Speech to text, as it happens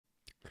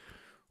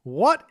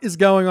What is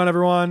going on,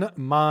 everyone?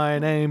 My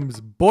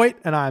name's Boit,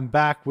 and I'm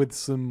back with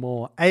some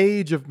more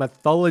Age of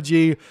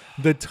Mythology.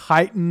 The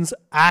Titans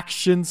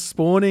action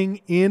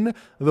spawning in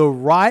the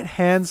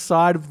right-hand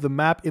side of the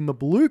map in the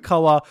blue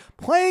color,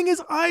 playing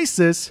as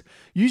Isis.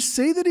 You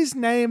see that his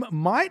name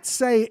might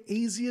say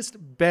easiest,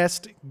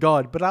 best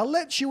god, but I'll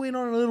let you in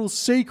on a little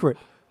secret.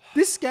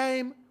 This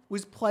game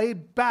was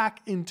played back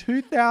in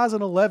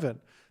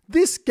 2011.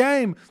 This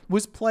game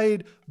was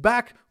played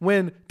back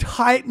when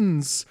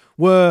Titans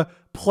were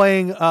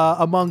playing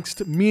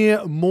amongst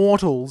mere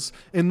mortals,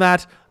 in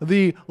that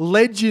the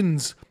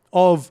legends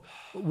of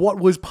what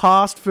was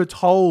past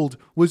foretold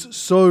was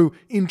so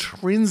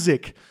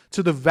intrinsic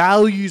to the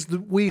values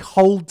that we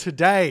hold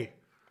today.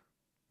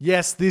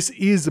 Yes, this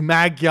is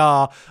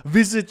Magyar,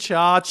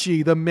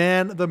 Vizicachi, the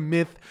man, the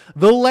myth,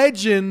 the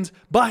legend,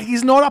 but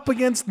he's not up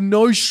against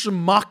no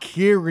schmuck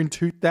here in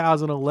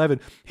 2011.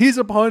 His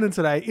opponent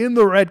today, in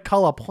the red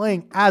color,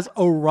 playing as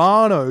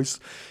Oranos.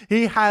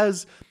 He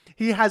has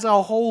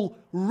a whole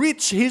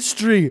rich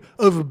history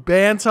of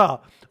banter,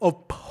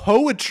 of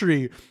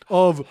poetry,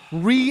 of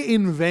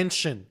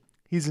reinvention.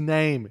 His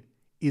name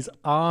is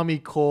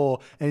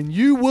ArmyCore, and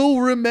you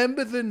will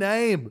remember the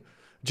name.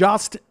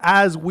 Just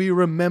as we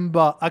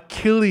remember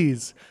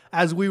Achilles,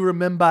 as we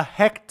remember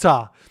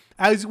Hector,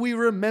 as we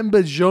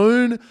remember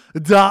Joan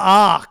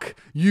d'Arc,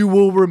 you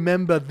will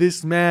remember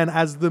this man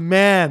as the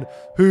man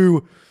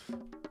who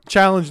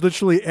challenged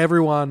literally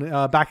everyone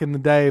back in the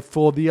day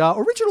for the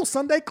original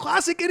Sunday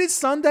Classic. It is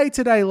Sunday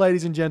today,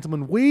 ladies and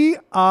gentlemen. We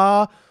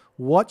are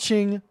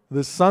watching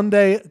the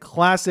Sunday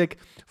Classic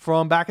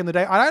from back in the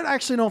day. I don't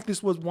actually know if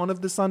this was one of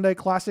the Sunday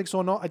Classics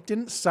or not. I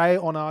didn't say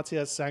on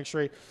RTS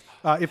Sanctuary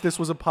if this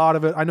was a part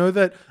of it. I know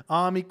that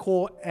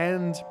ArmyCore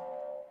and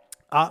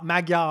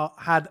Magyar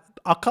had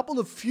a couple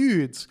of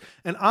feuds,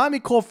 and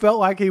ArmyCore felt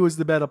like he was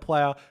the better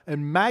player,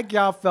 and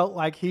Magyar felt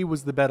like he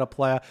was the better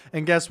player.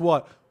 And guess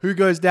what? Who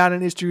goes down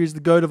in history as the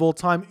GOAT of all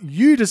time?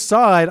 You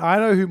decide. I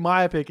know who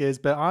my pick is,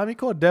 but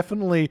ArmyCore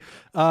definitely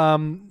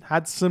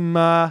had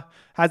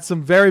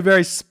some very,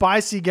 very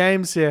spicy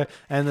games here,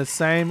 and the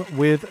same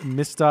with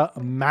Mr.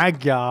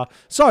 Magyar.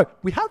 So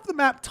we have the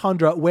map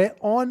Tundra. We're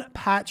on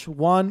patch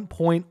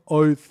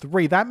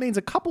 1.03. That means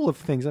a couple of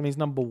things. That means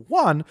number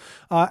one,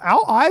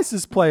 our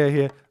Isis player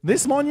here,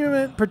 this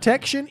monument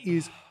protection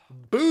is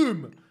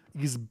boom,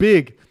 is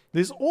big.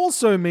 This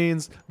also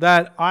means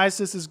that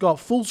Isis has got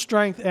full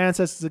strength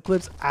Ancestors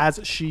Eclipse as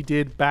she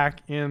did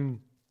back in,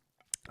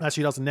 as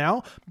she does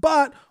now,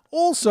 but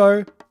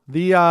also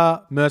the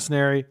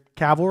mercenary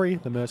cavalry,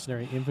 the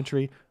mercenary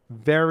infantry,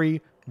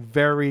 very,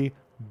 very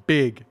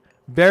big.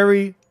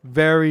 Very,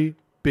 very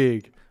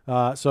big.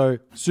 So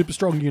super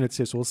strong units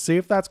here. So we'll see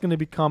if that's going to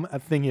become a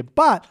thing here.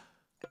 But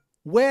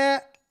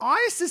where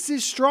Isis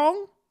is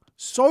strong,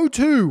 so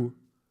too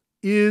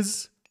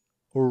is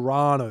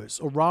Oranos.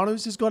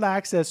 Oranos has got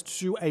access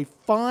to a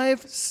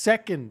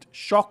 5-second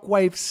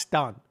shockwave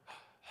stun.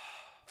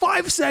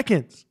 5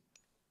 seconds.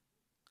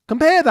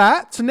 Compare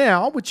that to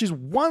now, which is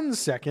 1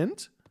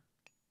 second.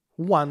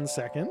 1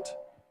 second.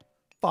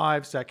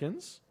 5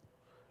 seconds.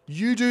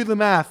 You do the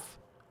math.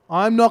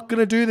 I'm not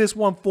going to do this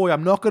one for you.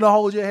 I'm not going to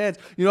hold your hands.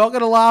 You're not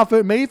going to laugh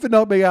at me for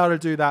not being able to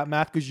do that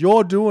math, because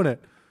you're doing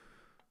it.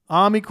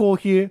 ArmyCore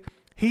here.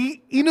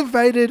 He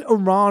innovated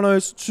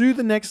Oranos to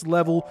the next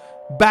level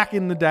back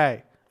in the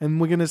day.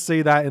 And we're going to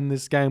see that in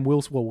this game.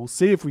 We'll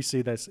see if we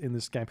see this in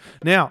this game.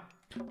 Now,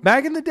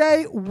 back in the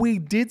day, we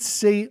did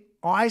see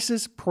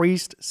Isis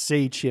Priest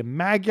Siege here.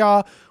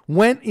 Magyar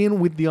went in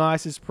with the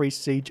Isis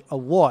Priest Siege a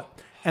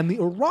lot. And the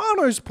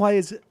Oranos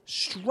players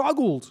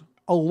struggled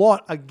a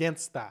lot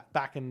against that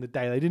back in the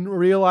day. They didn't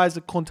realize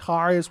that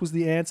Contarius was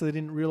the answer. They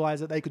didn't realize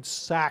that they could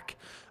sack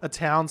a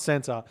town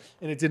center,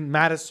 and it didn't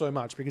matter so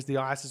much because the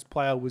Isis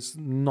player was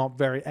not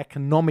very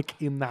economic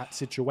in that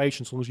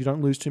situation. So long as you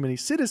don't lose too many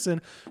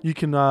citizen, you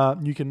can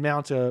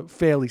mount a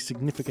fairly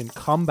significant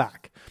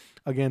comeback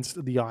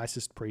against the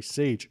Isis Priest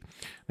Siege.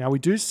 Now we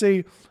do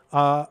see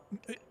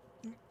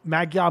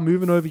Magyar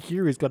moving over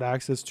here. He's got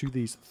access to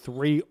these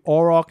 3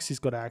 Aurochs. He's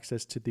got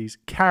access to these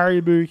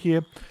Caribou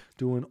here,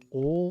 doing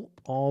all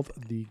of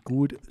the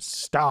good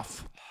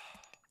stuff.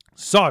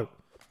 So,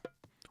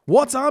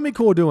 what's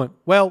ArmyCore doing?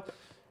 Well,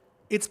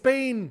 it's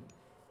been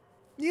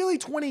nearly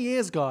 20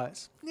 years,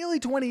 guys. Nearly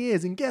 20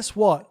 years. And guess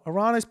what?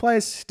 Oranos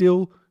players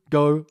still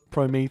go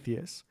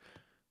Prometheus.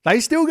 They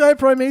still go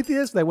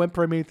Prometheus. They went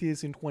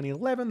Prometheus in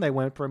 2011. They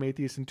went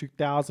Prometheus in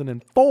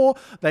 2004.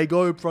 They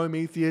go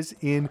Prometheus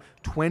in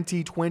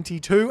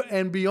 2022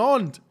 and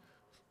beyond.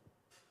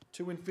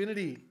 To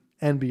infinity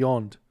and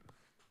beyond.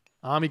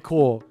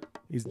 ArmyCore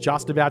is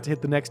just about to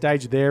hit the next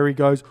stage. There he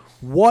goes.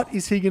 What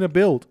is he going to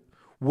build?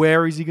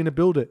 Where is he going to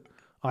build it?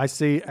 I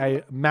see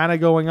a manor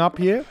going up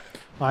here.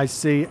 I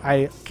see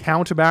a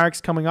counter barracks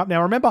coming up.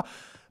 Now remember,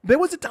 there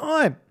was a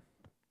time.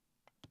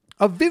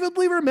 I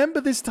vividly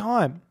remember this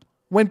time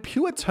when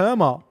pure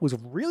Terma was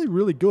really,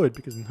 really good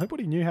because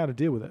nobody knew how to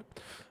deal with it.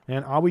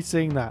 And are we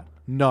seeing that?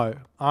 No.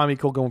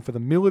 ArmyCore going for the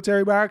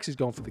military barracks. He's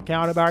going for the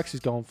counter barracks.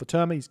 He's going for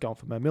Terma. He's going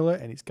for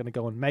Mamilla. And he's going to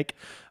go and make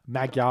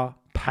Magyar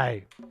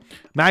pay.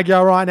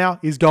 Magyar right now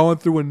is going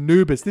through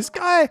Anubis. This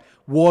guy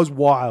was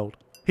wild.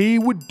 He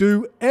would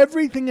do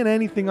everything and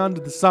anything under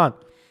the sun.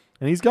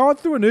 And he's going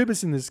through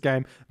Anubis in this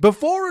game.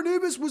 Before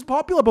Anubis was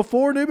popular,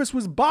 before Anubis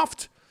was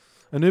buffed.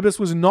 Anubis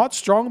was not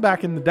strong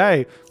back in the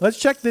day. Let's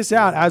check this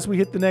out as we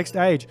hit the next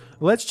age.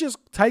 Let's just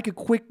take a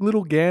quick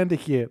little gander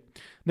here.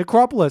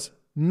 Necropolis,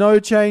 no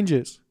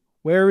changes.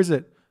 Where is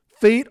it?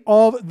 Feet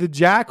of the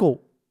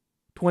Jackal.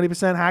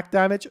 20% hack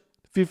damage,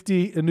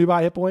 50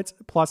 Anubai hit points,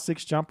 plus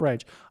 6 jump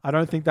range. I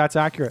don't think that's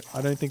accurate.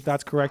 I don't think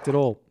that's correct at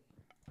all.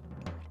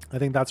 I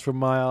think that's from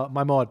my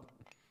mod,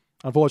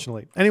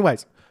 unfortunately.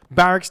 Anyways,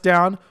 barracks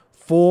down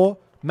for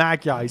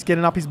Magyar. He's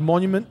getting up his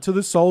monument to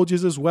the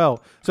soldiers as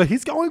well. So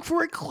he's going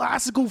for a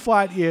classical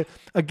fight here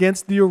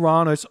against the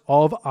Oranos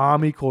of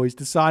ArmyCore. He's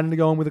deciding to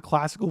go in with a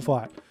classical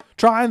fight.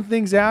 Trying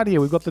things out here.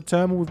 We've got the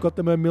Terminal, we've got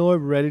the Murmillo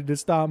ready to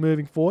start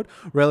moving forward.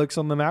 Relics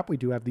on the map. We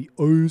do have the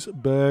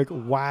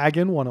Oseberg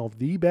Wagon, one of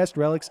the best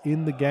relics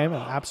in the game,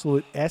 an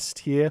absolute S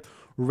tier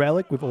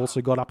relic. We've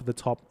also got up at the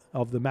top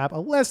of the map a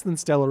less than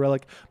stellar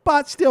relic,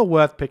 but still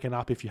worth picking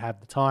up if you have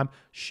the time.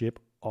 Ship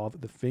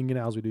of the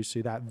Fingernails. We do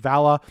see that.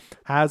 Valor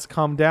has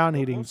come down,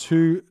 hitting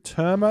 2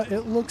 Terma,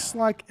 it looks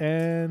like,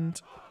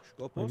 and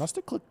I must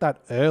have clicked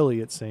that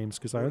early, it seems,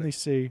 because I only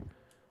see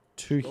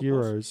 2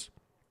 heroes.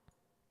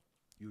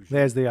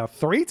 There's the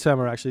 3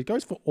 Terma, actually. It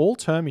goes for all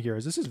Terma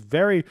heroes. This is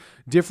very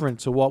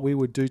different to what we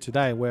would do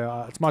today, where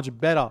it's much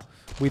better,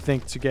 we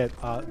think, to get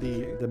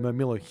the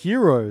Murmillo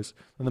heroes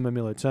than the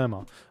Murmillo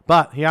Terma.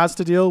 But he has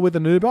to deal with a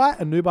Nubite.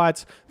 A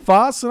Nubite's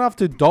fast enough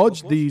to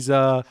dodge these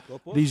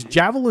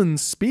javelin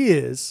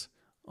spears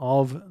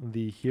of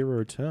the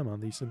hero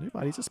Terma.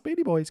 He's a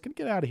speedy boy. He's going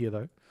to get out of here,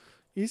 though.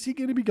 Is he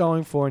going to be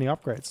going for any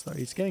upgrades, though?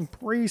 He's getting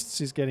priests.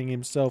 He's getting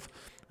himself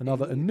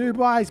another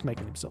Anubai. He's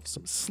making himself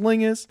some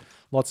slingers.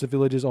 Lots of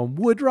villagers on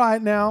wood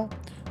right now.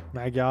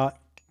 Magyar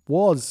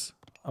was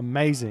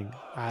amazing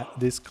at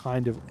this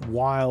kind of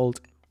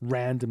wild,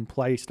 random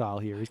play style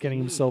here. He's getting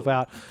himself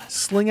out.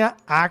 Slinger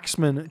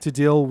Axeman to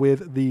deal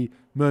with the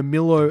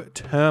Murmillo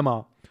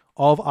Terma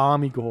of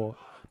ArmyCore.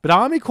 But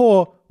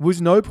ArmyCore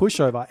was no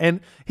pushover. And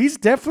he's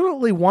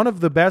definitely one of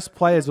the best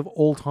players of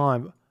all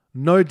time.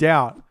 No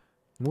doubt.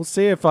 We'll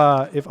see if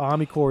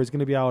ArmyCore is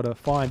going to be able to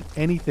find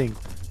anything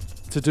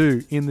to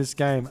do in this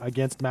game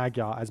against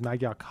Magyar, as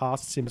Magyar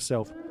casts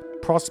himself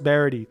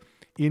prosperity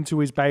into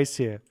his base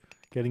here,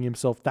 getting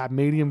himself that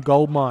medium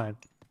gold mine,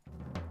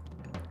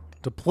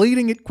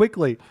 depleting it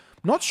quickly.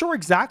 Not sure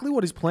exactly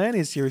what his plan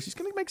is here. He's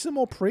going to make some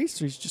more priests.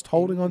 He's just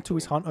holding on to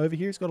his hunt over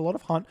here. He's got a lot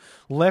of hunt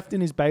left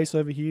in his base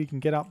over here. You can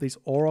get up these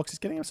Aurochs. He's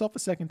getting himself a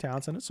second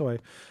town center, so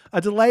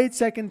a delayed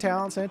second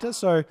town center.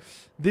 So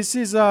this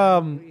is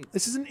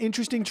an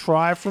interesting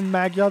try from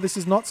Magyar. This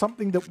is not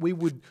something that we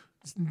would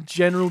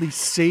generally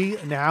see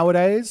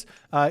nowadays,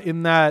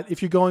 in that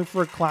if you're going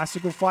for a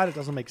classical fight, it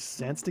doesn't make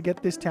sense to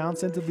get this town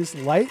center this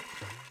late.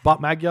 But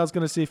Magyar's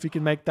going to see if he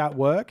can make that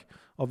work.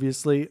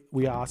 Obviously,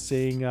 we are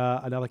seeing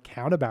another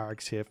counter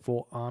barracks here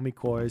for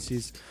ArmyCore, as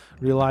he's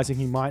realizing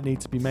he might need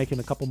to be making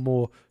a couple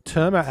more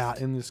Terma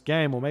out in this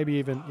game, or maybe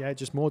even, yeah,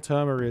 just more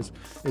Terma is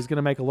going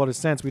to make a lot of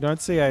sense. We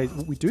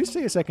do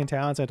see a second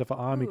town center for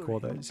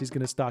ArmyCore, though. So he's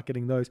going to start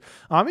getting those.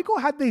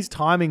 ArmyCore had these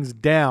timings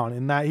down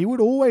in that he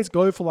would always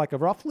go for like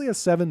roughly a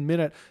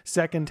 7-minute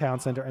second town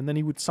center, and then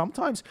he would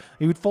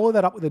follow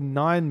that up with a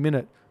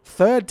 9-minute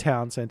third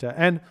town center.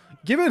 And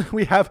given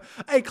we have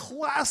a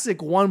classic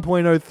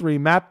 1.03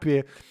 map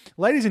here,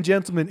 ladies and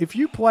gentlemen, if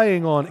you're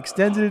playing on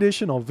Extended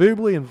Edition or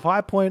Voobly and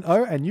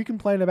 5.0 and you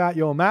complain about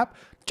your map,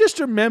 just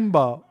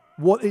remember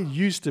what it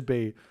used to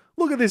be.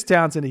 Look at this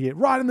town center here,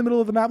 right in the middle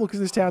of the map. Look at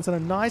this town center,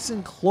 nice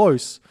and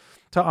close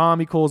to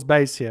ArmyCore's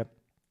base here.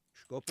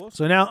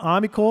 So now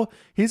ArmyCore,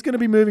 he's going to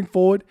be moving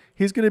forward.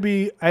 He's going to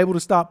be able to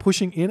start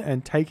pushing in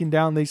and taking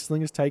down these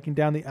slingers, taking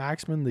down the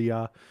axemen,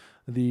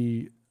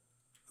 the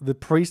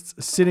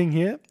priests sitting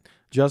here.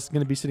 Just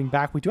going to be sitting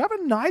back. We do have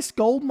a nice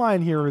gold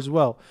mine here as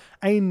well.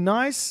 A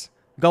nice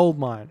gold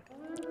mine.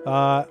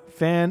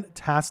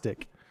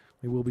 Fantastic.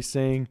 We will be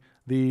seeing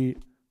the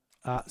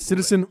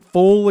citizen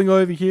falling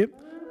over here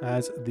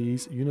as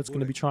these units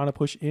going to be trying to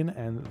push in,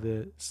 and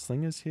the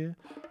slingers here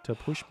to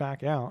push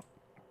back out.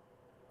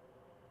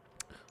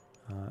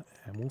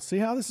 And we'll see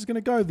how this is going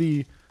to go.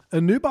 The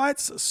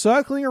Anubites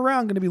circling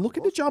around, going to be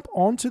looking to jump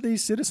onto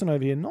these citizen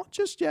over here. Not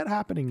just yet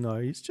happening,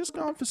 though. He's just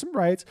going for some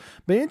raids.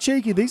 Being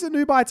cheeky. These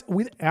Anubites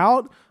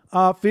without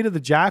Feet of the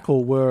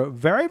Jackal were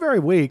very, very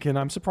weak, and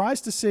I'm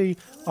surprised to see...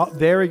 Oh,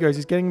 there he goes.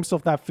 He's getting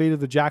himself that Feet of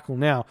the Jackal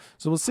now.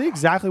 So we'll see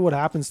exactly what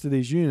happens to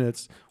these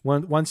units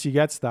once he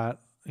gets that.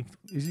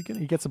 He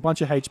gets a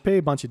bunch of HP,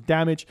 a bunch of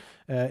damage.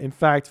 In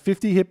fact,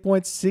 50 hit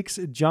points, 6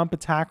 jump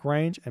attack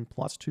range, and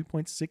plus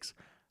 2.6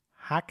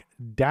 hack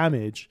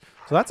damage.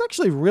 So that's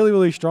actually really,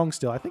 really strong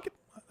still. I think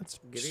it's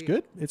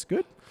good. It's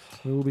good.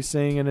 We will be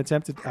seeing an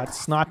attempt at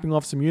sniping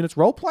off some units.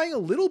 Role-playing a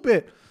little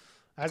bit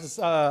as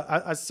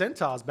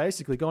centaurs,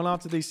 basically. Going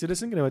after these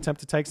citizens. Going to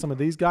attempt to take some of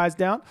these guys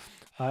down.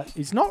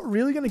 He's not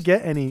really going to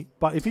get any,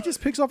 but if he just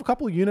picks off a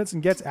couple of units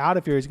and gets out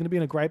of here, he's going to be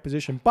in a great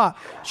position. But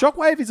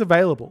Shockwave is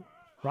available,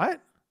 right?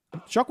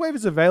 Shockwave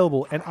is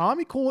available, and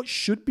ArmyCore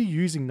should be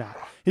using that.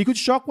 He could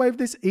Shockwave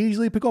this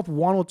easily, pick off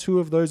 1 or 2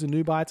 of those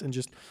Anubites, and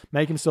just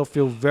make himself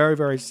feel very,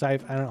 very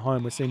safe and at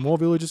home. We're seeing more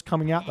villagers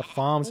coming out. The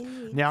farms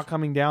now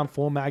coming down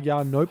for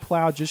Magyar. No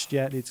plow just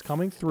yet. It's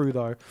coming through,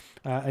 though.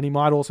 And he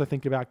might also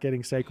think about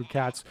getting Sacred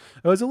Cats.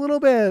 It was a little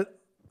bit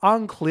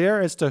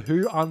unclear as to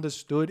who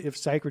understood if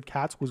Sacred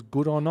Cats was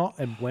good or not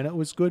and when it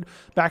was good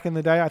back in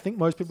the day. I think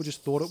most people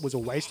just thought it was a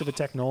waste of a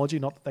technology,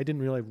 not that they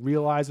didn't really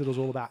realize it was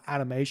all about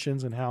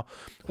animations and how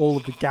all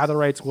of the gather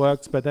rates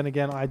worked. But then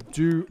again, I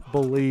do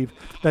believe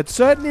that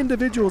certain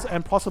individuals,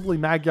 and possibly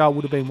Magyar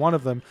would have been one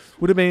of them,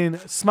 would have been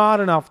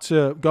smart enough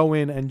to go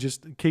in and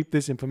just keep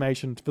this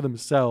information for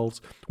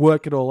themselves,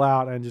 work it all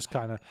out, and just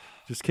kind of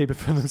just keep it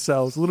for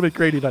themselves. A little bit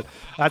greedy, but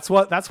that's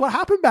what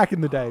happened back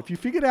in the day. If you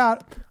figured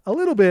out a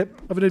little bit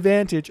of an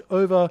advantage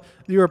over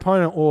your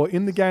opponent or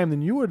in the game,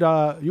 then you would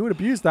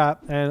abuse that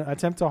and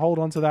attempt to hold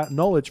on to that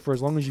knowledge for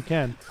as long as you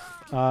can.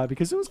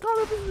 Because it was kind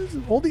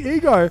of all the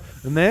ego.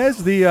 And there's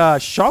the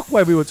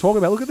Shockwave we were talking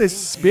about. Look at this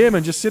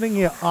Spearman just sitting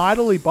here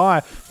idly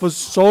by for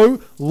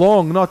so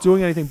long, not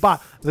doing anything.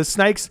 But the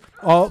Snakes,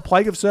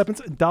 Plague of Serpents,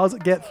 does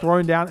get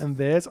thrown down. And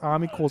there's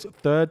ArmyCore's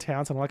third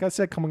Townsend. Like I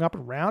said, coming up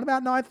around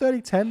about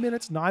 9:30, 10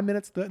 minutes, 9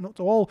 minutes, 30,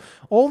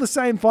 all the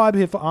same vibe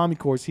here for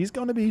ArmyCore. He's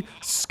going to be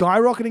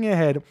skyrocketing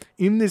ahead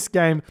in this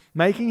game,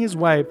 making his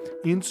way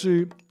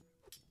into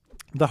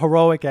the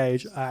Heroic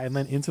Age, and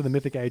then into the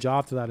Mythic Age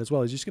after that as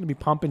well. He's just going to be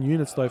pumping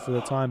units, though, for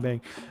the time being.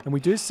 And we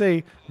do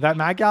see that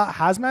Magyar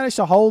has managed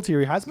to hold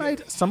here. He has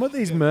made some of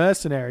these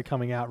Mercenary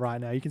coming out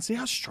right now. You can see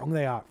how strong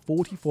they are.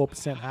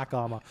 44% hack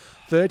armor,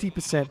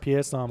 30%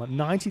 pierce armor,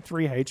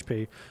 93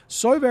 HP.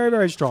 So very,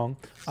 very strong.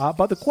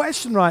 But the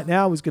question right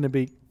now is going to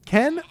be,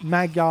 can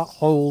Magyar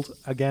hold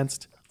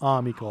against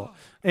ArmyCore?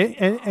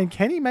 And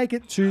can he make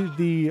it to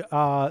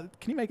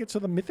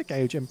the Mythic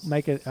Age and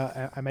make it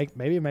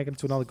maybe make him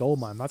to another gold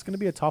mine? That's going to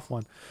be a tough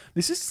one.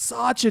 This is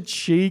such a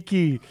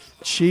cheeky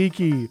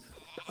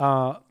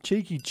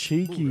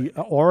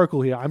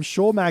oracle here. I'm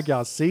sure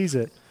Magyar sees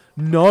it.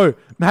 No,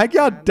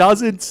 Magyar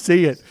doesn't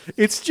see it.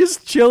 It's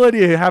just chilling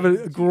here, having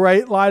a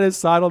great line of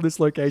sight on this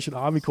location.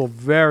 ArmyCore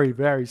very,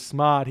 very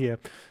smart here.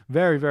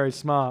 Very, very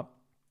smart.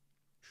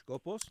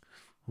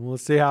 We'll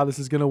see how this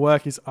is going to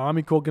work. Is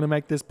ArmyCore going to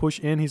make this push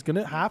in? He's going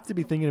to have to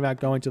be thinking about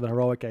going to the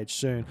Heroic Age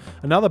soon.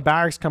 Another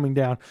barracks coming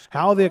down.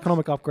 How are the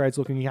economic upgrades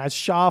looking? He has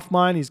Shaft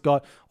Mine. He's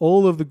got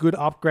all of the good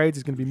upgrades.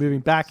 He's going to be moving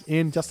back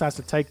in. Just has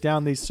to take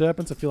down these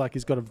Serpents. I feel like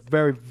he's got a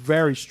very,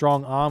 very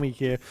strong army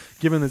here,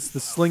 given it's the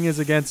Slingers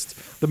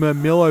against the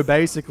Murmillo,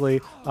 basically.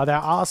 There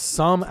are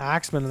some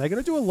Axemen, and they're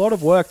going to do a lot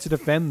of work to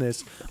defend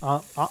this.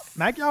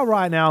 Magyar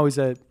right now is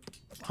a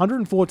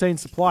 114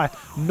 supply.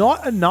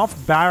 Not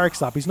enough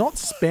barracks up. He's not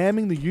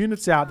spamming the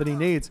units out that he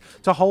needs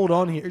to hold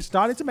on here. He's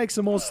starting to make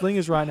some more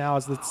slingers right now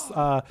as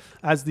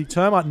the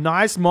Termite.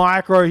 Nice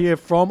micro here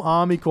from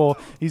ArmyCore.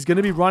 He's going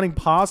to be running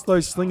past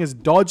those slingers,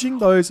 dodging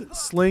those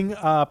sling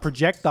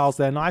projectiles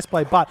there. Nice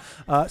play. But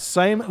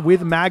same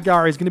with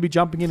Magyar. He's going to be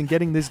jumping in and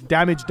getting this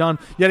damage done.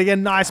 Yet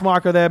again, nice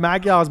micro there.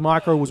 Magyar's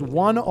micro was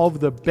one of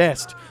the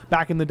best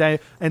back in the day,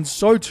 and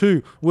so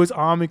too was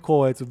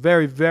ArmyCore. It's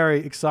very,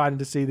 very exciting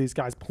to see these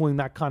guys pulling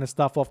that kind of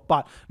stuff off.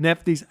 But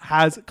Nephthys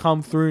has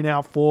come through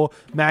now for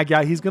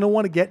Magyar. He's going to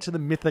want to get to the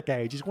Mythic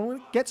Age. He's going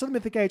to get to the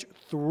Mythic Age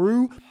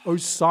through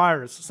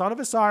Osiris. Son of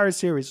Osiris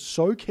here is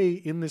so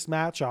key in this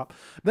matchup.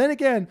 Then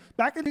again,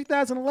 back in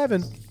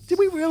 2011, did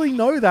we really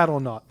know that or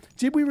not?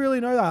 Did we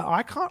really know that?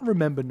 I can't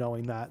remember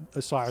knowing that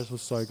Osiris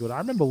was so good. I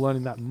remember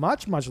learning that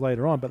much, much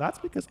later on, but that's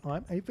because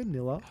I'm a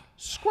vanilla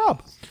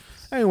scrub.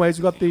 Anyways,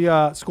 we've got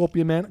the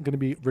Scorpion Man going to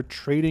be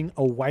retreating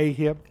away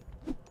here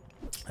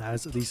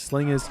as these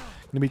Slingers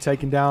going to be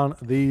taking down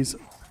these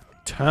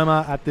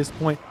Terma at this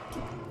point.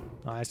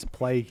 Nice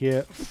play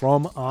here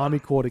from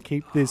ArmyCore to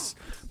keep this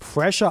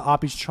pressure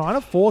up. He's trying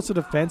to force a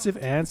defensive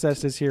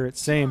Ancestors here, it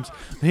seems.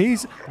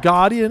 These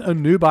Guardian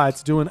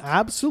Anubites doing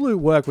absolute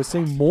work. We're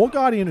seeing more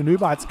Guardian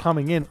Anubites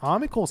coming in.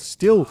 ArmyCore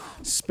still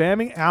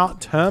spamming out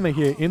Terma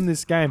here in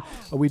this game.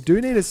 We do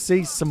need to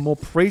see some more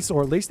priests,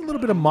 or at least a little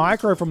bit of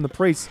micro from the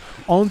priests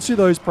onto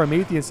those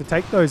Prometheans to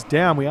take those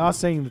down. We are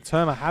seeing the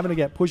Terma having to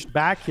get pushed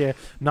back here.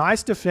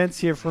 Nice defense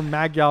here from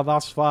Magyar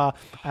thus far,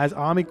 as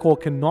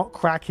ArmyCore cannot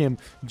crack him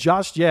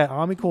just yet.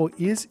 ArmyCore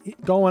is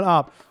going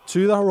up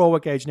to the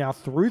Heroic Age now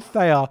through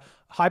Thea.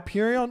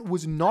 Hyperion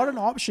was not an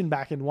option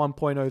back in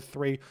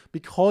 1.03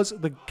 because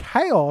the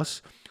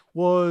Chaos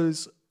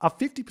was a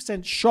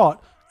 50%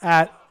 shot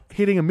at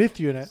hitting a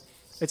Myth unit.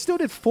 It still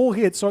did 4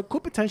 hits, so it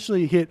could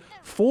potentially hit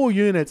 4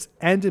 units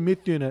and a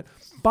Myth unit,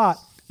 but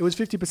it was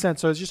 50%,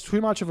 so it's just too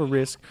much of a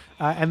risk.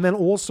 And then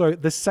also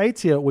the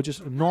Satyr were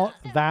just not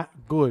that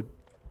good.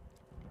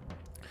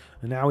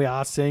 And now we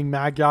are seeing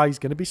Magyar. He's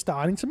going to be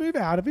starting to move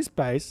out of his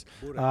base.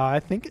 I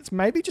think it's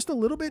maybe just a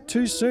little bit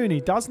too soon. He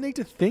does need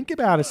to think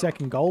about a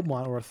second gold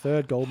mine, or a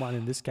third gold mine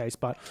in this case.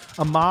 But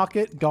a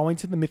market going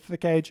to the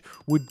Mythic Age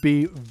would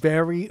be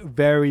very,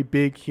 very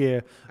big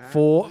here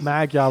for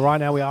Magyar. Right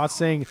now we are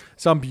seeing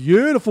some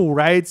beautiful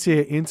raids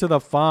here into the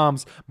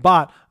farms.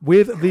 But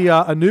with the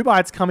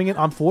Anubites coming in,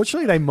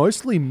 unfortunately, they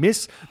mostly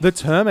miss the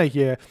Terma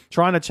here,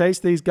 trying to chase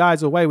these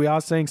guys away. We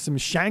are seeing some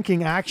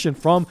shanking action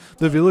from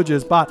the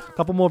villagers, but a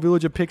couple more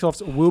villager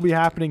pickoffs will be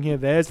happening here.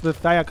 There's the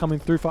Thea coming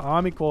through for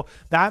ArmyCore.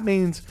 That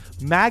means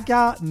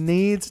Magyar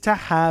needs to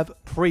have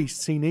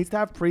priests. He needs to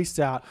have priests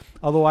out.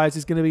 Otherwise,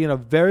 he's going to be in a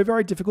very,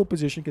 very difficult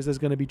position because there's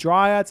going to be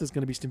Dryads, there's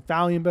going to be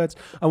Stymphalian birds.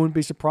 I wouldn't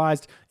be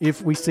surprised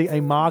if we see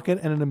a market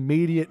and an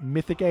immediate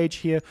Mythic Age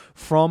here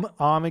from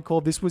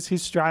ArmyCore. This was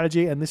his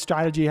strategy, and this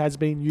strategy has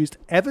been used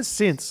ever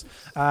since.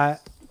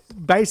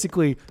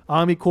 Basically,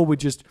 ArmyCore would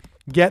just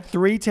get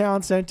 3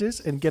 town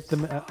centers and get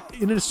them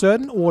in a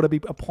certain order,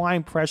 be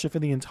applying pressure for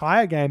the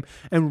entire game,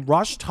 and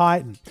rush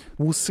Titan.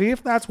 We'll see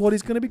if that's what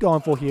he's going to be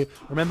going for here.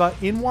 Remember,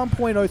 in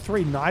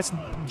 1.03, nice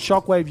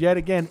shockwave yet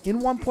again. In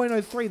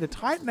 1.03, the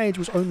Titan age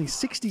was only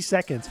 60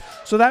 seconds.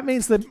 So that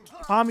means that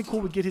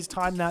ArmyCore would get his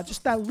Titan out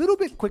just that little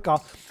bit quicker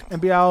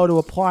and be able to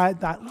apply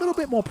that little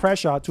bit more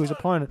pressure to his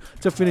opponent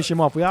to finish him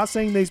off. We are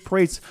seeing these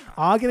priests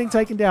are getting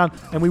taken down,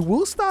 and we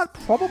will start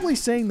probably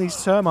seeing these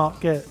Terma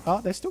get...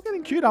 they're still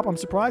getting queued up. I'm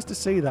surprised to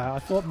see that. I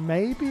thought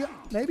maybe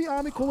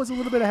ArmyCore was a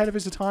little bit ahead of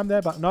his time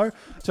there, but no.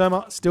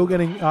 Terma still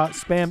getting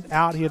spammed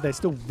out here. They're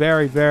still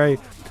very, very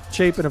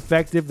cheap and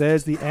effective.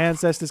 There's the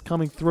Ancestors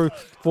coming through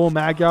for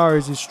Magyar,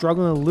 as he's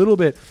struggling a little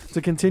bit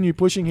to continue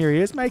pushing here. He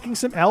is making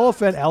some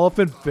Elephant.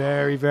 Elephant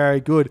very, very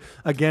good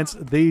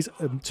against these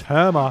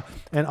Terma,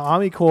 and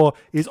ArmyCore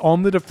is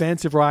on the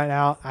defensive right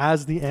now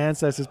as the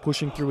Ancestors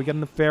pushing through. We're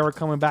getting the Pharaoh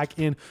coming back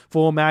in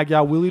for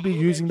Magyar. Will he be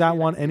using that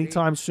one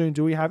anytime soon?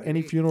 Do we have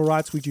any funeral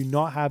rites? We do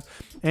not have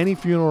any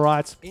funeral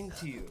rites.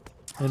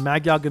 And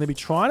Magyar going to be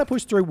trying to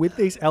push through with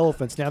these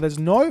elephants. Now, there's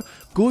no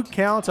good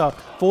counter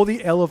for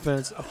the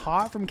elephants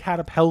apart from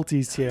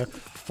catapulties here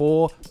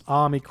for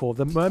ArmyCore.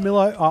 The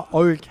Murmillo are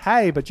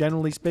okay, but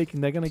generally speaking,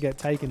 they're going to get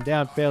taken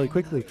down fairly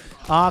quickly.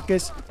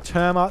 Arcus,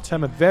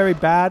 Terma very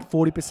bad.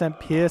 40%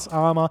 pierce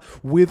armor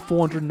with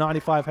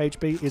 495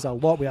 HP is a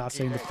lot. We are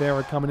seeing the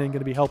Pharaoh coming in, going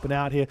to be helping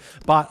out here.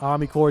 But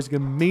ArmyCore is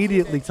going to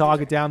immediately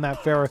target down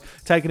that Pharaoh,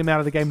 taking him out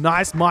of the game.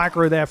 Nice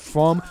micro there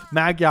from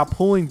Magyar,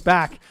 pulling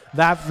back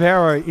that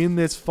Pharaoh in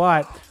this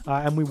fight.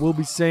 And we will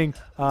be seeing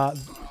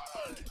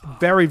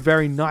very,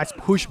 very nice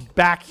push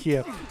back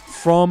here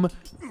from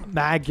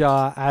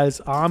Magyar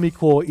as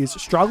ArmyCore is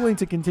struggling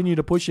to continue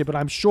to push it, but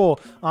I'm sure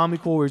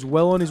ArmyCore is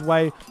well on his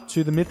way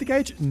to the Mythic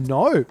Age.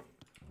 No,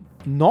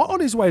 not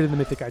on his way to the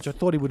Mythic Age. I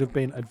thought he would have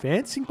been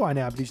advancing by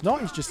now, but he's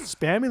not. He's just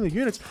spamming the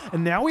units.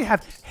 And now we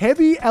have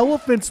heavy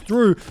elephants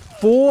through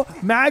for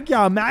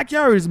Magyar.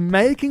 Magyar is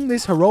making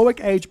this Heroic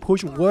Age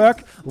push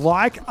work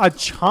like a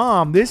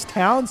charm. This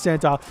town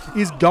center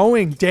is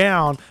going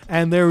down,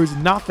 and there is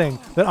nothing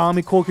that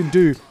ArmyCore can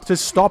do to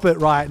stop it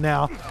right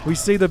now. We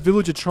see the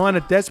villager trying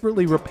to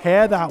desperately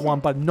repair that one,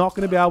 but not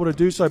going to be able to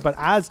do so. But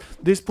as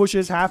this push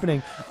is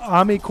happening,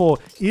 ArmyCore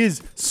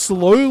is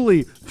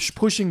slowly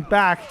pushing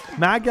back.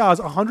 Magyar's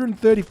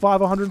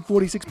 135,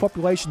 146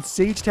 population.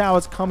 Siege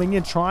towers coming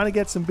in, trying to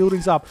get some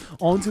buildings up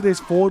onto this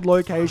forward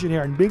location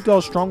here. And Big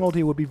Doll's stronghold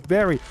here would be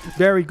very,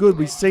 very good.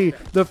 We see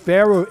the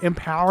Pharaoh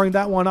empowering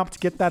that one up to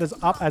get that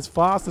up as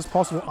fast as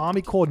possible.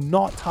 ArmyCore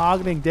not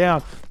targeting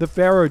down the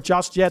Pharaoh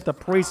just yet. The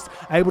priest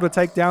able to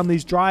take down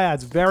these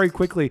Dryads very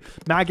quickly.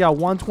 Magyar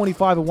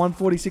 125 and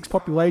 146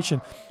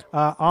 population.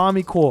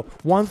 ArmyCore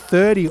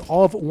 130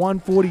 of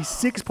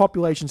 146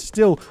 population.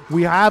 Still,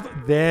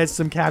 there's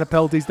some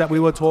catapulties that we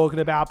were talking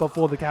about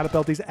before. The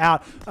catapulties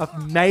out.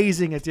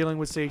 Amazing at dealing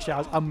with siege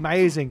towers.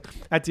 Amazing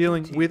at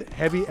dealing with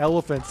heavy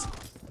elephants.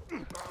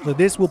 So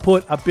this will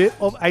put a bit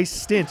of a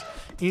stint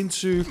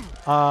into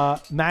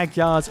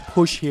Magyar's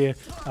push here.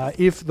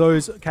 If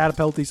those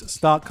catapulties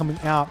start coming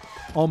out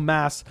en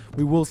masse,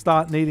 we will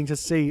start needing to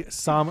see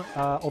some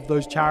of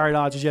those chariot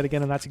archers yet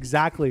again, and that's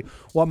exactly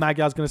what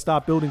Magyar's going to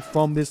start building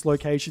from this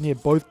location here.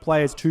 Both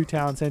players, 2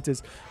 town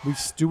centers.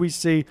 We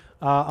see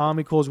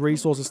ArmyCore's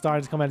resources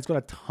starting to come out. It's got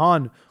a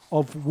ton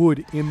of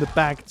wood in the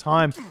bank.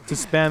 Time to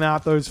spam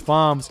out those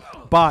farms,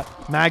 but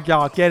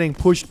Magyar getting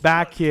pushed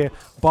back here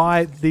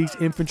by these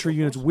infantry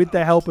units with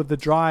the help of the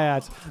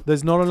Dryads.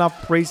 There's not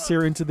enough priests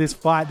here into this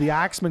fight. The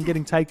Axemen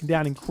getting taken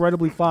down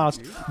incredibly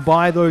fast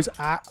by those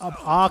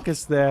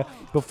Arcus there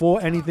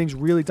before anything's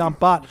really done.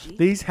 But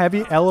these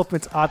heavy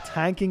elephants are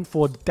tanking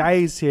for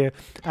days here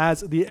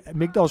as the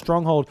Migdol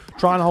Stronghold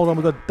trying to hold on.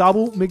 We've got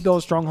double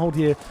Migdol Stronghold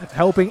here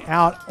helping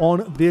out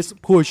on this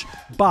push.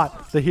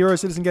 But the Hero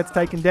Citizen gets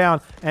taken down,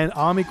 and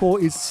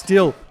ArmyCore is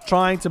still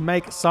trying to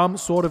make some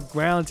sort of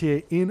ground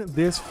here in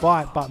this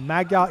fight. But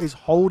Magyar is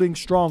holding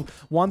strong.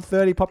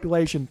 130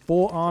 population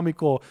for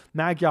ArmyCore.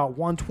 Magyar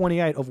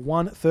 128 of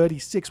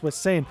 136. We're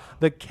seeing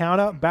the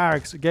counter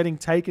barracks getting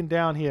taken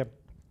down here.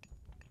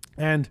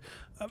 And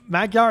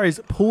Magyar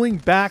is pulling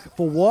back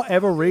for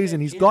whatever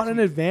reason. He's got an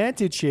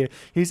advantage here.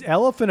 His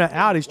elephant are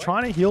out. He's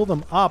trying to heal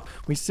them up.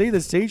 We see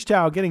the siege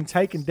tower getting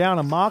taken down.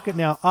 A market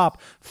now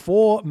up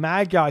for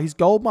Magyar. His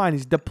gold mine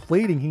is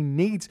depleting. He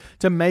needs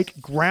to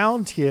make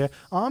ground here.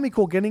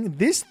 ArmyCore getting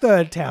this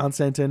third town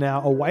center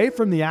now away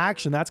from the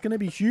action. That's going to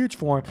be huge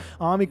for him.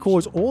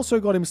 ArmyCore's also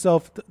got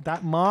himself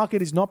that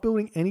market. He's not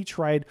building any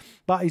trade,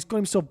 but he's got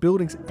himself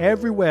buildings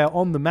everywhere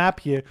on the map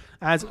here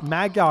as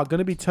Magyar going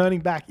to be turning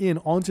back in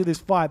onto this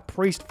fight.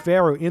 Priest,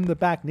 Pharaoh in the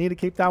back. Need to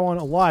keep that one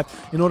alive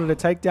in order to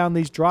take down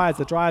these Dryads.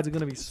 The Dryads are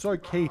going to be so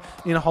key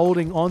in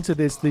holding onto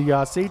this.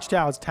 The siege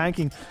tower is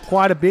tanking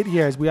quite a bit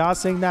here as we are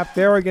seeing that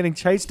Pharaoh getting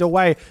chased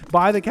away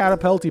by the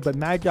Catapulti, but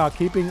Magyar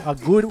keeping a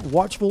good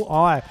watchful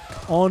eye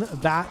on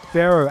that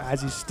Pharaoh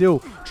as he's still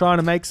trying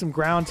to make some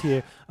ground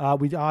here.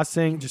 We are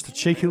seeing just a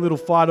cheeky little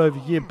fight over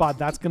here, but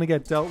that's going to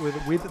get dealt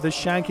with the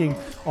shanking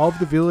of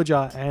the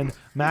villager. And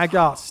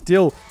Magyar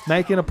still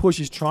making a push.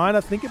 He's trying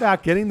to think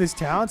about getting this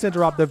town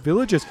center up. The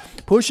villagers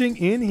pushing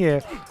in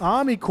here.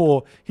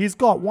 ArmyCore, he's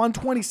got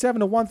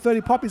 127 to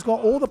 130 pop. He's got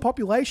all the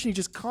population. He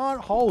just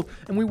can't hold.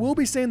 And we will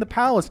be seeing the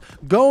palace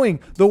going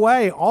the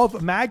way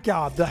of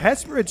Magyar. The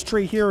Hesperid's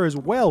tree here as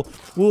well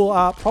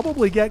will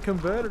probably get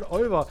converted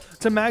over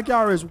to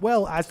Magyar as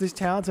well as this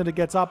town center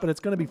gets up. And it's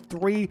going to be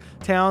 3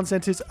 town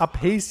centers a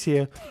piece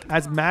here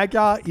as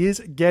Magyar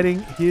is getting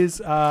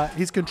his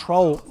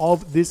control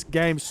of this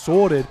game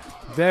sorted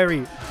very,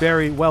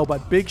 very well.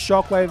 But big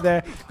shockwave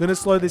there. Going to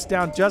slow this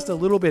down just a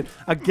little bit.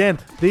 Again,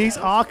 these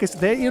Archists,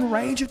 they're in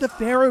range of the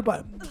Pharaoh,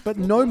 but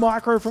no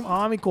micro from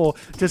ArmyCore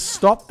to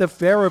stop the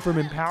Pharaoh from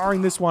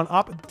empowering this one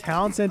up.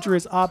 Town center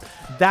is up.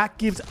 That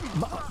gives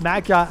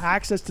Magyar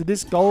access to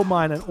this gold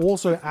mine and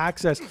also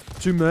access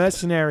to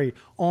Mercenary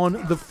on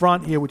the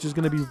front here, which is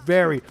going to be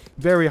very,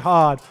 very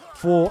hard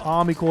for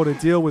ArmyCore to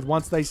deal with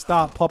once they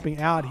start popping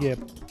out here.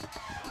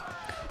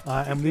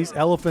 And these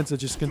elephants are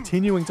just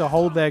continuing to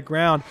hold their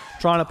ground,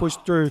 trying to push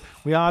through.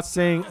 We are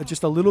seeing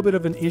just a little bit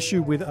of an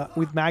issue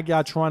with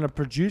Magyar trying to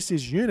produce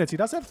his units. He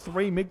does have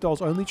 3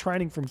 Migdols, only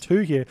training from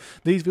 2 here.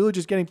 These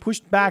villagers getting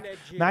pushed back.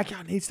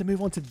 Magyar needs to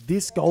move on to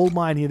this gold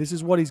mine here. This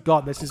is what he's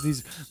got. This is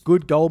his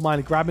good gold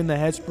mine. Grabbing the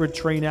Hesperid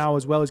tree now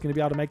as well. He's going to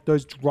be able to make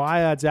those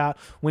Dryads out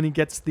when he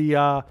gets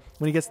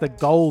the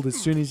gold as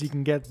soon as he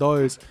can get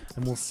those.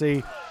 And we'll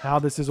see how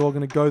this is all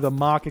going to go. The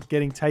market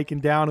getting taken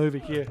down over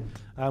here.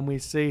 And we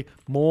see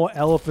more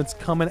elephants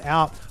coming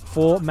out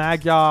for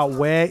Magyar.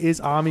 Where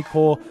is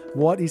ArmyCore?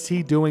 What is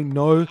he doing?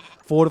 No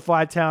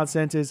fortified town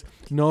centers,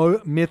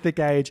 no mythic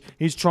age.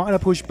 He's trying to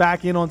push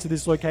back in onto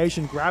this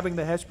location, grabbing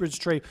the Hesperid's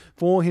tree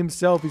for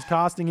himself. He's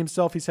casting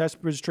himself his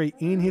Hesperid's tree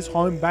in his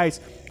home base.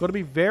 Got to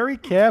be very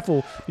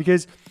careful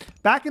because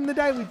back in the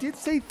day, we did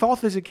see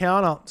Thoth as a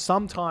counter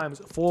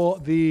sometimes for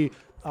the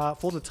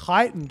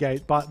Titan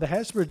Gate, but the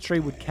Hesperid tree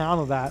would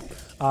counter that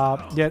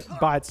yet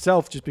by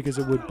itself just because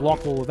it would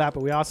block all of that.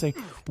 But we are seeing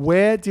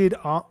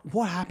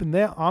what happened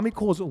there?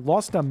 ArmyCore's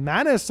lost a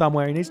mana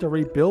somewhere. He needs to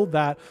rebuild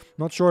that.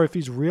 Not sure if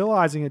he's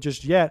realizing it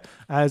just yet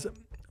as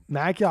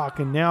Magyar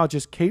can now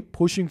just keep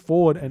pushing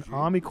forward, and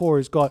ArmyCore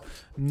has got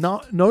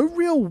no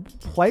real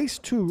place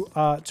to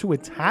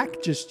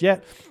attack just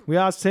yet. We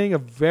are seeing a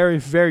very,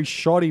 very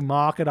shoddy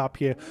market up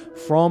here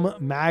from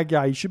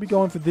Magyar. You should be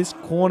going for this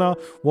corner,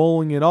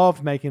 walling it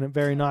off, making it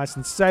very nice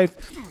and safe.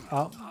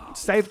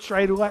 Safe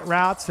trade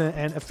routes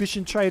and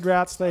efficient trade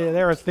routes,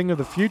 they're a thing of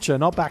the future,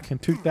 not back in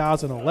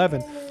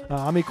 2011.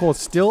 ArmyCore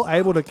still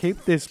able to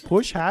keep this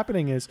push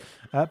happening,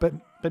 but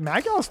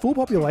Magyar's full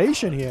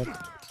population here.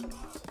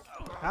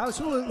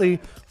 Absolutely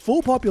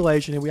full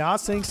population here. We are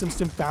seeing some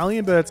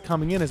Stymphalian birds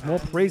coming in as more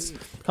priests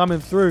coming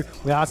through.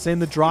 We are seeing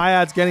the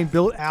Dryads getting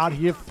built out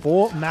here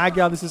for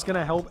Magyar. This is going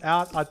to help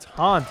out a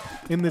ton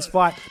in this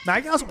fight.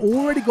 Magyar's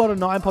already got a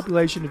 9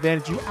 population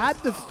advantage. You add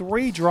the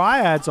 3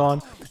 Dryads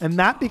on, and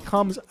that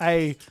becomes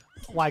I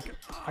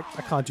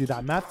can't do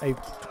that math, a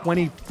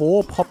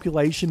 24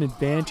 population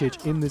advantage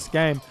in this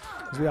game.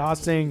 As we are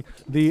seeing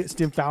the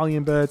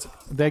Stymphalian birds,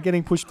 they're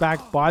getting pushed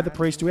back by the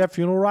priest. Do we have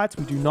funeral rites?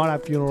 We do not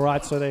have funeral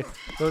rites, so those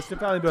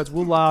Stymphalian birds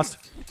will last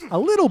a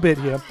little bit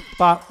here.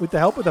 But with the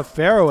help of the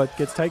Pharaoh, it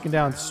gets taken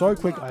down so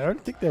quick. I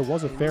don't think there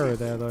was a Pharaoh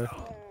there, though.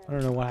 I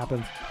don't know what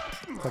happened.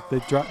 It's like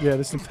the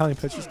Stymphalian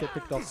birds just get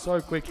picked off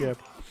so quick here.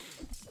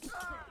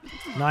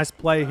 Nice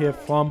play here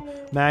from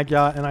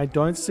Magyar, and I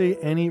don't see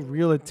any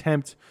real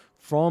attempt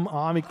from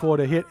ArmyCore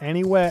to hit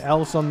anywhere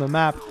else on the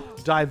map,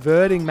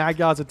 diverting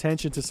Magyar's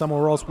attention to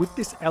somewhere else. With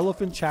this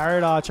Elephant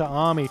Chariot Archer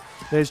army,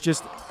 there's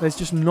just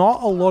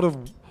not a lot of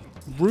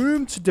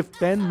room to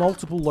defend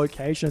multiple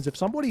locations. If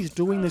somebody's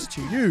doing this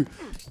to you,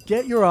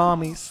 get your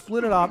army,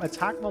 split it up,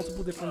 attack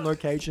multiple different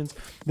locations.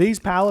 These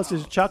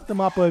palaces, chuck them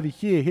up over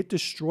here, hit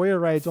destroyer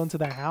raids onto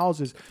the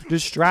houses,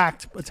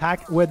 distract,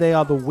 attack where they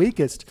are the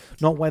weakest,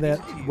 not where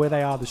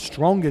they are the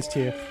strongest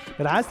here.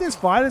 But as this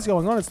fight is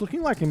going on, it's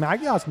looking like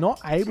Magyar's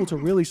not able to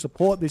really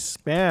support this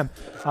spam,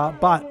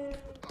 but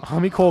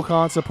ArmyCore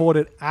can't support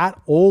it at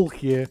all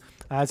here.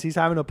 as he's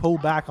having to pull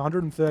back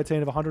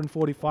 113 of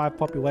 145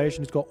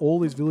 population. He's got all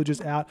these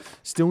villagers out.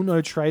 Still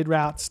no trade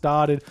route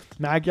started.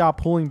 Magyar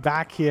pulling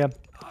back here.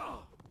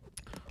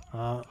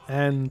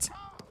 And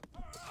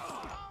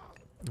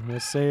we're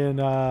seeing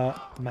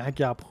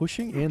Magyar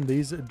pushing in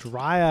these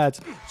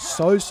Dryads.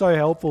 So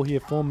helpful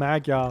here for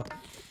Magyar.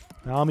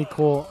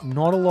 ArmyCore,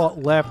 not a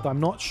lot left. I'm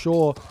not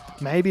sure.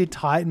 Maybe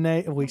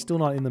Titanate. Well, he's still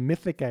not in the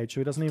Mythic Age,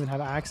 so he doesn't even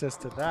have access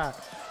to that.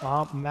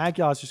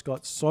 Magyar's just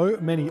got so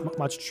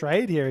much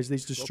trade here as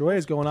these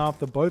destroyers going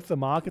after both the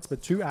markets,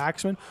 but 2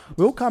 axemen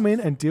will come in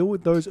and deal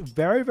with those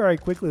very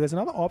quickly. There's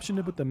another option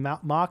to put the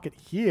market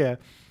here,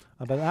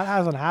 but that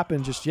hasn't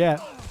happened just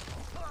yet.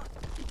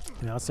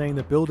 Now seeing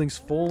the buildings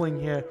falling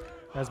here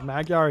as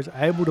Magyar is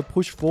able to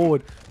push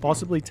forward,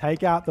 possibly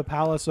take out the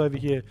palace over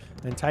here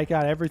and take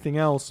out everything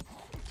else.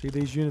 See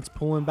these units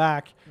pulling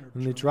back,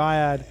 and the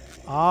Dryad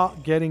are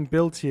getting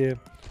built here.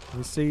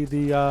 We see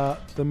the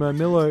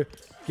Murmillo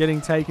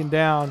getting taken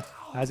down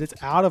as it's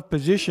out of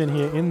position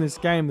here in this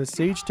game. The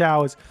siege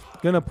tower's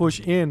going to push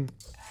in.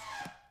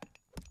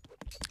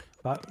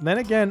 But then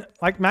again,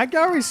 like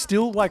Magyar is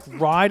still like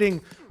riding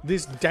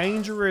this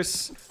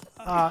dangerous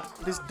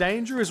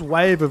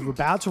wave of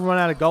about to run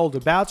out of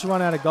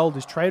gold.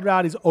 His trade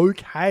route is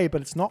okay,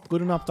 but it's not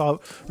good enough to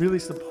really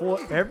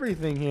support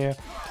everything here.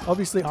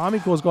 Obviously,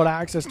 ArmyCore's got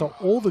access to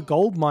all the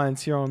gold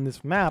mines here on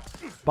this map,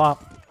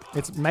 but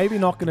it's maybe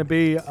not going to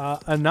be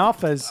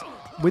enough, as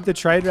with the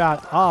trade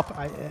route up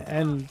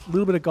and a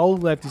little bit of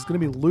gold left, he's going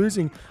to be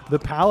losing the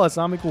palace.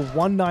 ArmyCore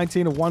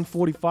 119 of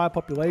 145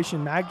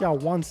 population. Magyar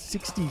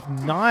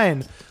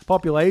 169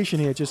 population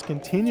here, just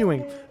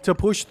continuing to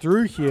push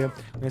through here.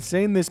 We're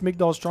seeing this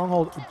Migdol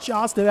stronghold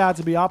just about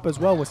to be up as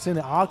well. We're seeing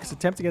the Arcus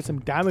attempt to get some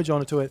damage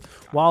onto it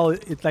while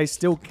they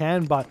still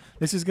can, but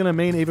this is going to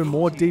mean even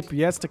more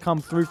DPS to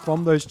come through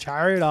from those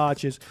chariot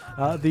archers.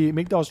 The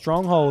Migdol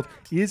stronghold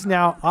is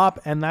now up,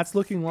 and that's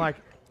looking like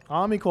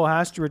ArmyCore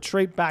has to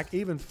retreat back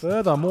even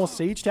further. More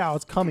siege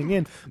towers coming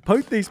in.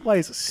 Both these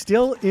players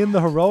still in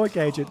the heroic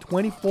age at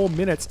 24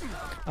 minutes.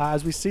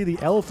 As we see the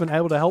elephant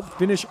able to help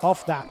finish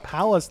off that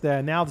palace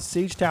there. Now the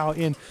siege tower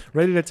in,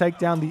 ready to take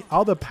down the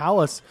other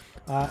palace.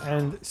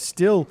 And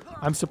still,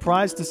 I'm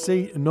surprised to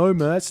see no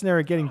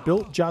mercenary getting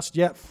built just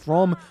yet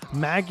from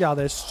Magyar.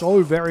 They're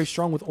so very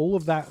strong with all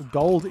of that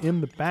gold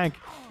in the bank.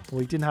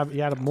 Well, he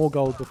had more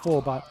gold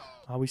before, but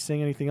are we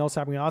seeing anything else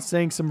happening? We are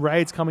seeing some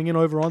raids coming in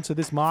over onto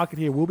this market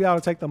here. We'll be able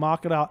to take the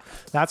market out.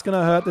 That's going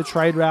to hurt the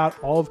trade route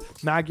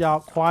of Magyar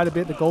quite a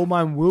bit. The gold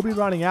mine will be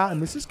running out, and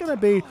this is going to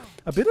be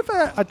a bit of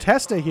a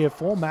tester here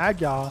for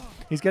Magyar.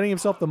 He's getting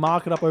himself the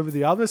market up over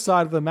the other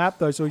side of the map,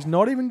 though, so he's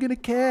not even going to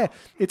care.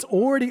 It's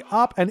already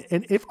up, and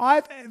if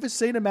I've ever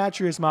seen a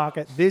Matrius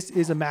market, this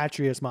is a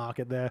Matrius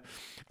market there.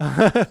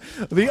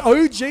 The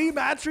OG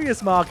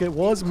Matrius market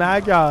was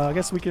Magyar. I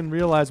guess we can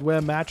realize where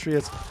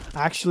Matrius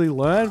actually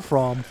learned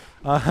from.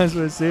 As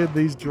we're seeing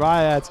these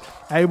Dryads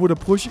able to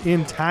push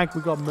in tank.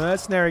 We've got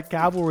mercenary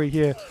cavalry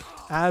here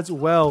as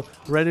well,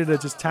 ready to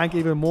just tank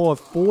even more.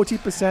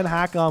 40%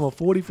 hack armor,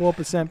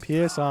 44%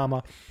 pierce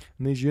armor.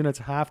 And these units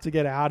have to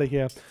get out of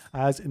here,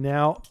 as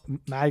now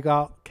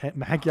Magyar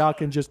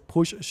can just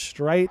push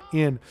straight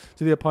in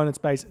to the opponent's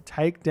base,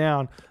 take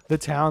down the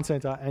town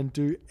center, and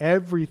do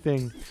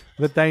everything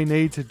that they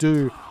need to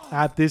do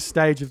at this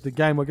stage of the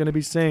game. We're going to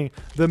be seeing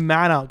the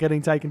manor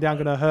getting taken down,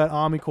 going to hurt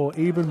ArmyCore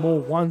even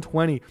more.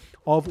 120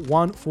 of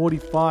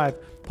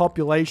 145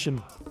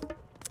 population,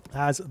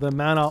 as the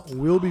manor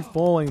will be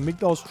falling.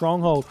 Migdol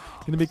stronghold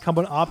going to be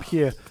coming up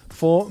here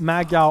for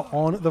Magyar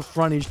on the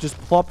front. He's just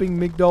plopping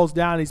Migdols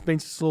down. He's been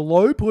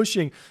slow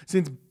pushing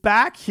since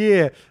back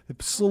here.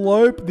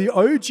 The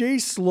OG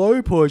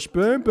slow push.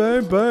 Boom,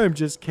 boom, boom.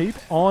 Just keep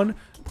on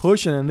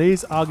pushing, and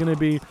these are going to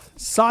be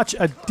such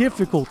a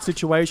difficult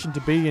situation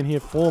to be in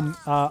here for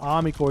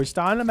ArmyCore. He's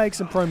starting to make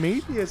some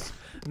Prometheans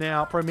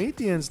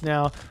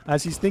now,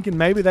 as he's thinking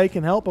maybe they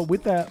can help, but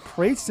with that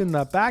priest in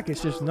the back,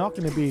 it's just not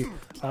going to be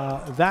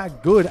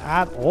that good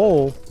at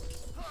all.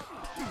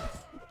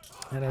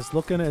 And it's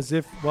looking as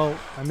if, well,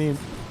 I mean,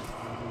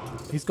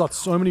 he's got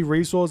so many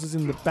resources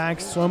in the bank,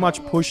 so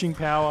much pushing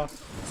power,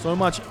 so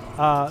much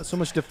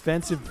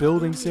defensive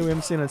buildings here. We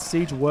haven't seen a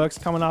siege works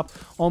coming up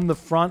on the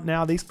front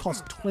now. These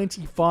cost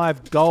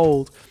 25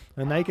 gold,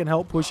 and they can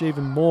help push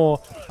even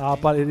more.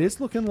 But it is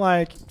looking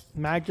like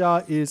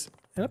Magyar is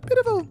in a bit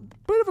of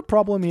a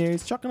problem here.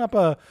 He's chucking up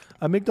a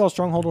Migdol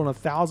stronghold on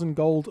 1,000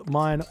 gold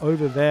mine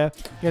over there,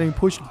 getting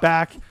pushed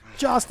back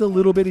just a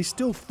little bit. He's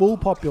still full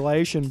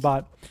population,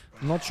 but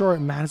I'm not sure it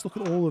matters. Look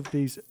at all of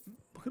these.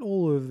 Look at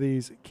all of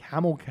these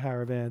camel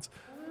caravans.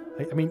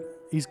 I mean,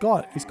 he's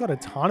got a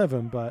ton of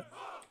them, but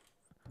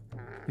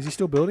is he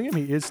still building him?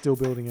 He is still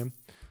building him.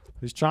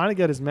 He's trying to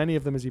get as many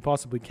of them as he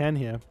possibly can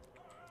here.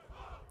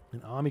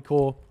 And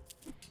ArmyCore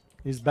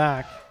is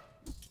back.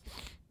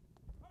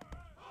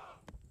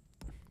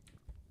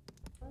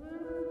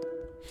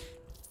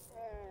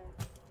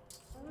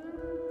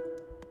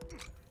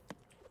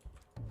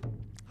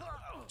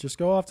 Just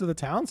go after the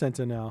town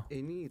center now.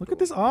 Look at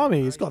this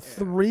army. He's got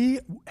 3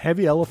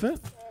 heavy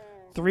elephant,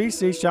 3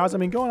 siege towers. I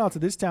mean, going out to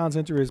this town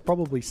center is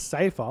probably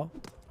safer.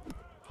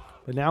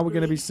 But now we're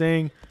going to be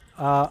seeing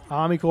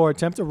ArmyCore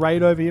attempt to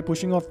raid over here,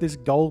 pushing off this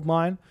gold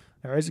mine.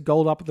 There is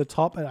gold up at the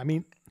top. And I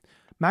mean,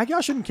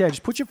 Magyar shouldn't care.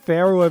 Just put your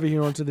Pharaoh over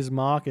here onto this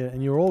market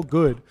and you're all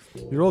good.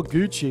 You're all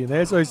Gucci.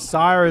 There's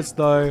Osiris,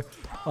 though.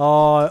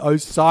 Oh,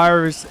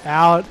 Osiris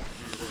out.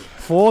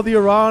 For the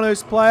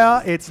Oranos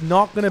player, it's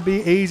not going to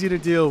be easy to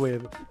deal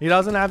with. He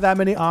doesn't have that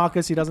many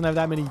Arcus. He doesn't have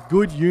that many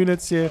good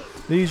units here.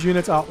 These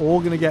units are all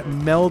going to get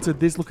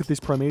melted. Look at this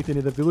Promethean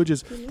here. The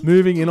villagers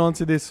moving in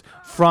onto this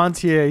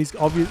frontier. He's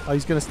obvious. Oh,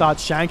 he's going to start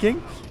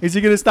shanking. Is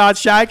he going to start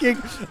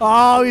shanking?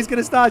 Oh, he's going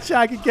to start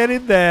shanking. Get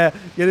in there.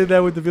 Get in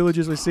there with the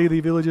villagers. We see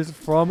the villagers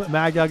from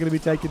Magyar going to be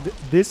taking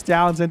this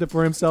town center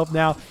for himself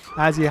now,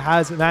 as he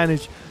has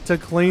managed to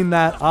clean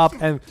that up.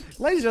 And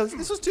ladies and gentlemen,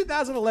 this was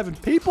 2011.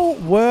 People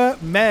were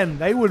men.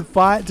 They would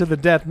fight to the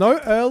death. No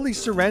early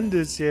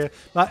surrenders here.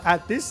 But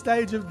at this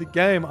stage of the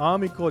game,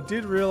 ArmyCore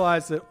did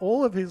realize that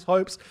all of his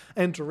hopes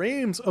and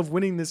dreams of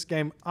winning this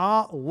game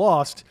are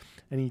lost.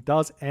 And he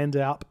does end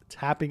up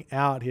tapping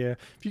out here.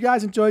 If you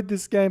guys enjoyed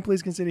this game,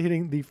 please consider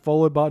hitting the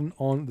follow button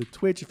on the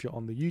Twitch. If you're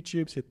on the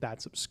YouTubes, hit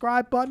that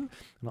subscribe button.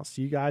 And I'll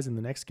see you guys in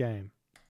the next game.